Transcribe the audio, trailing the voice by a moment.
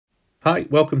Hi,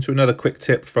 welcome to another quick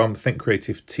tip from Think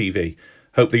Creative TV.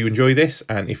 Hope that you enjoy this,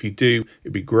 and if you do,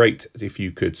 it'd be great if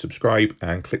you could subscribe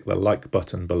and click the like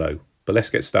button below. But let's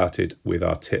get started with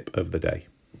our tip of the day.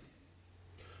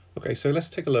 Okay, so let's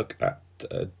take a look at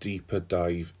a deeper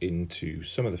dive into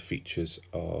some of the features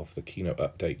of the Keynote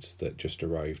Updates that just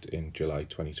arrived in July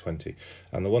 2020.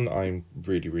 And the one that I'm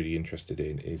really interested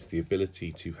in is the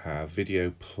ability to have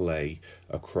video play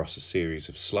across a series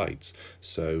of slides.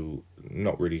 So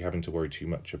not really having to worry too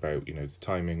much about, the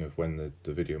timing of when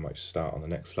the video might start on the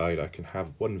next slide. I can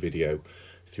have one video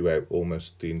throughout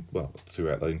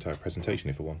throughout the entire presentation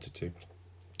if I wanted to,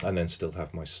 and then still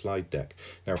have my slide deck.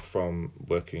 Now, from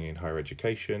working in higher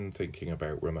education, thinking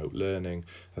about remote learning,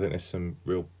 I think there's some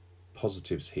real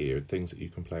positives here, things that you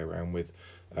can play around with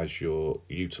as you're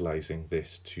utilising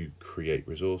this to create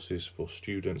resources for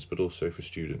students, but also for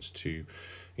students to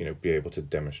be able to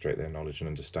demonstrate their knowledge and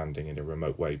understanding in a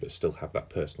remote way, but still have that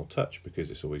personal touch,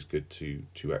 because it's always good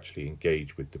to actually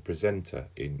engage with the presenter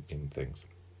in things.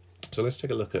 So let's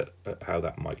take a look at how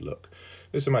that might look.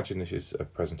 Let's imagine this is a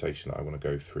presentation that I want to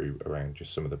go through around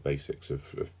just some of the basics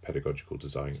of pedagogical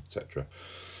design, etc.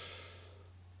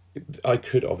 I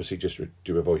could obviously just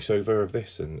do a voiceover of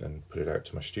this and put it out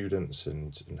to my students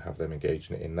and have them engage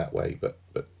in it in that way, but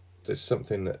there's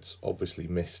something that's obviously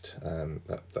missed,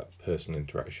 that personal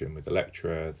interaction with the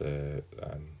lecturer, the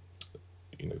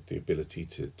ability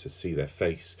to see their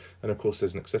face, and of course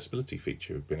there's an accessibility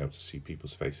feature of being able to see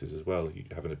people's faces as well,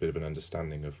 having a bit of an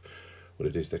understanding of what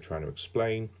it is they're trying to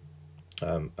explain.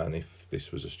 And if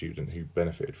this was a student who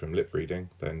benefited from lip reading,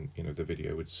 then the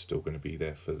video is still going to be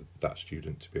there for that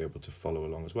student to be able to follow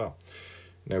along as well.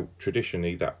 Now,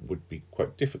 traditionally, that would be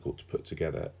quite difficult to put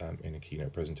together in a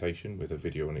keynote presentation with a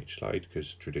video on each slide,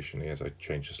 because traditionally, as I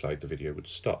change the slide, the video would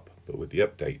stop. But with the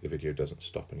update, the video doesn't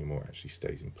stop anymore, it actually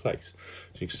stays in place.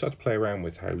 So you can start to play around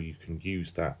with how you can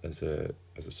use that as a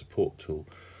support tool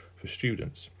for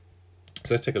students.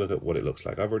 So let's take a look at what it looks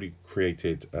like. I've already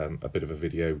created a bit of a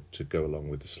video to go along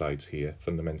with the slides here.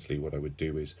 Fundamentally, what I would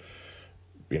do is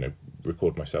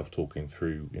record myself talking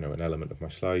through, an element of my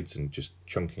slides and just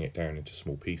chunking it down into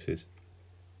small pieces.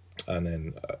 And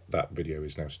then that video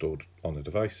is now stored on the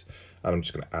device, and I'm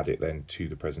just going to add it then to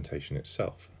the presentation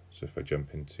itself. So if I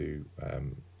jump into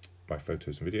my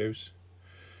photos and videos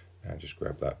and just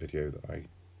grab that video that I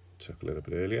took a little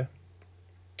bit earlier,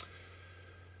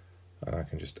 and I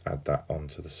can just add that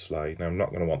onto the slide. Now, I'm not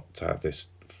going to want to have this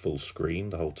full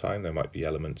screen the whole time. There might be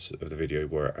elements of the video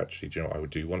where actually, I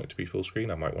do want it to be full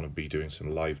screen. I might want to be doing some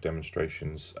live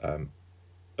demonstrations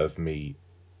of me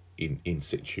in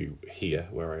situ here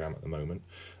where I am at the moment,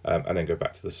 and then go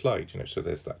back to the slide. So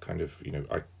there's that kind of,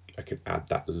 I could add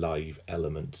that live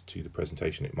element to the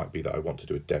presentation. It might be that I want to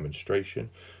do a demonstration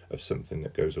of something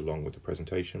that goes along with the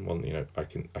presentation. Well, I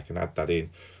can add that in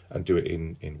and do it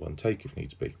in one take if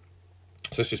needs be.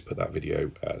 So let's just put that video,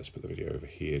 let's put the video over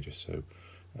here just so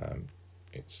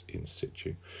it's in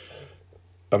situ.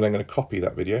 I'm then going to copy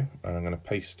that video and I'm going to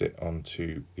paste it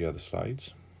onto the other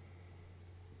slides.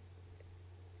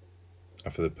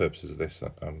 And for the purposes of this,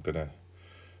 I'm going to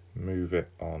move it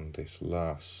on this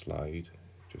last slide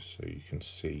just so you can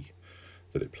see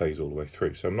that it plays all the way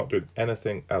through. So I'm not doing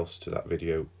anything else to that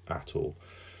video at all.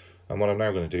 And what I'm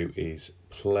now going to do is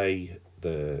play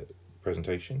the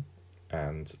presentation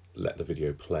and let the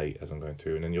video play as I'm going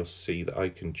through, and then you'll see that I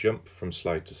can jump from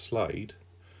slide to slide,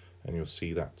 and you'll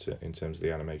see that in terms of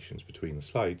the animations between the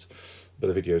slides, but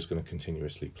the video is going to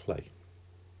continuously play.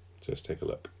 So let's take a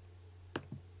look.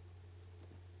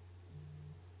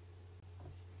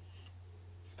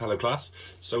 Hello class,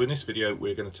 so in this video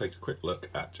we're going to take a quick look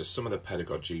at just some of the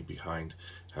pedagogy behind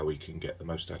how we can get the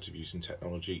most out of using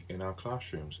technology in our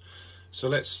classrooms. So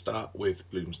let's start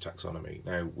with Bloom's taxonomy.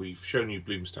 Now, we've shown you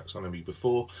Bloom's taxonomy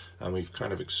before, and we've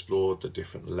kind of explored the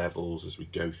different levels as we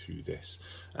go through this.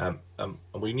 And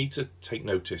we need to take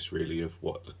notice really of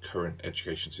what the current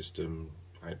education system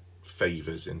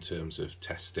favours in terms of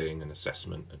testing and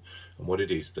assessment, and what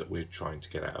it is that we're trying to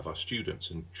get out of our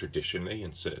students. And traditionally,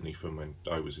 and certainly from when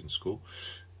I was in school,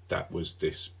 that was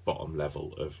this bottom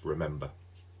level of remember.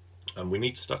 And we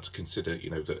need to start to consider,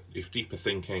 that if deeper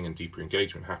thinking and deeper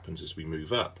engagement happens as we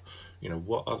move up,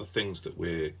 what are the things that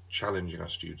we're challenging our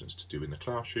students to do in the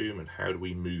classroom, and how do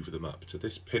we move them up to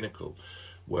this pinnacle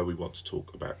where we want to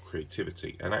talk about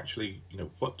creativity? And actually,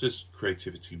 what does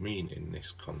creativity mean in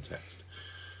this context?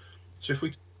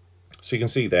 So you can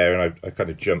see there, and I kind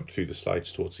of jumped through the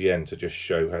slides towards the end to just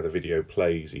show how the video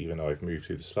plays even though I've moved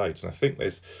through the slides. And I think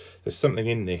there's something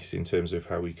in this in terms of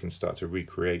how we can start to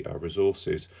recreate our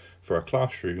resources for our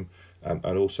classroom and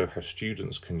also how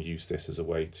students can use this as a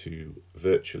way to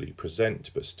virtually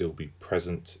present but still be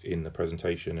present in the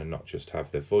presentation and not just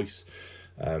have their voice.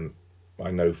 I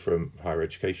know from higher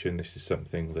education this is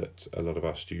something that a lot of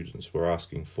our students were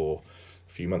asking for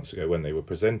a few months ago when they were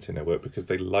presenting their work, because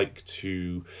they like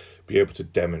to be able to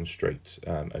demonstrate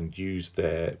and use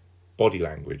their body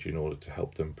language in order to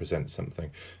help them present something.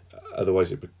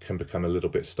 Otherwise it can become a little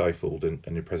bit stifled, and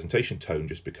your presentation tone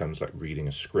just becomes like reading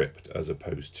a script as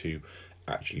opposed to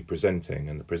actually presenting.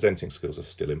 And the presenting skills are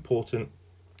still important,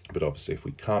 but obviously if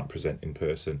we can't present in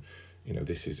person, you know,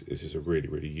 this is a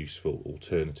really useful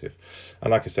alternative. And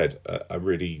like I said, I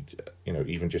really, you know,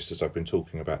 even just as I've been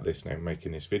talking about this now,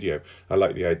 making this video, I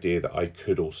like the idea that I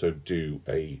could also do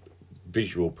a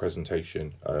visual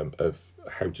presentation of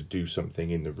how to do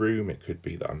something in the room. It could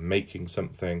be that I'm making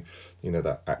something, you know,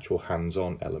 that actual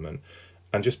hands-on element,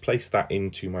 and just place that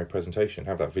into my presentation,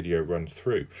 have that video run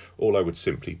through. All I would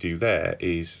simply do there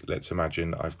is, let's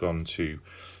imagine I've gone to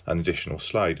an additional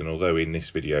slide, and although in this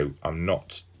video I'm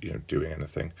not, you know, doing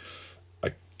anything,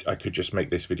 I could just make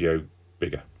this video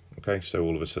bigger. Okay, so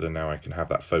all of a sudden now I can have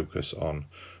that focus on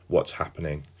what's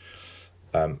happening,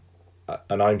 and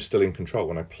I'm still in control.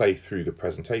 When I play through the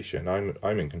presentation,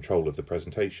 I'm in control of the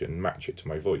presentation, match it to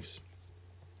my voice.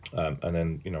 And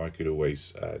then, you know, I could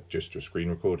always just do a screen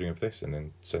recording of this and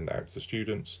then send it out to the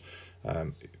students.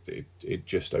 It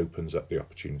just opens up the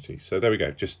opportunity. So there we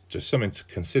go, just something to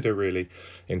consider really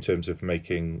in terms of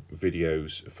making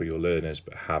videos for your learners,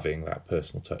 but having that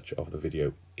personal touch of the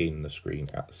video in the screen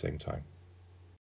at the same time.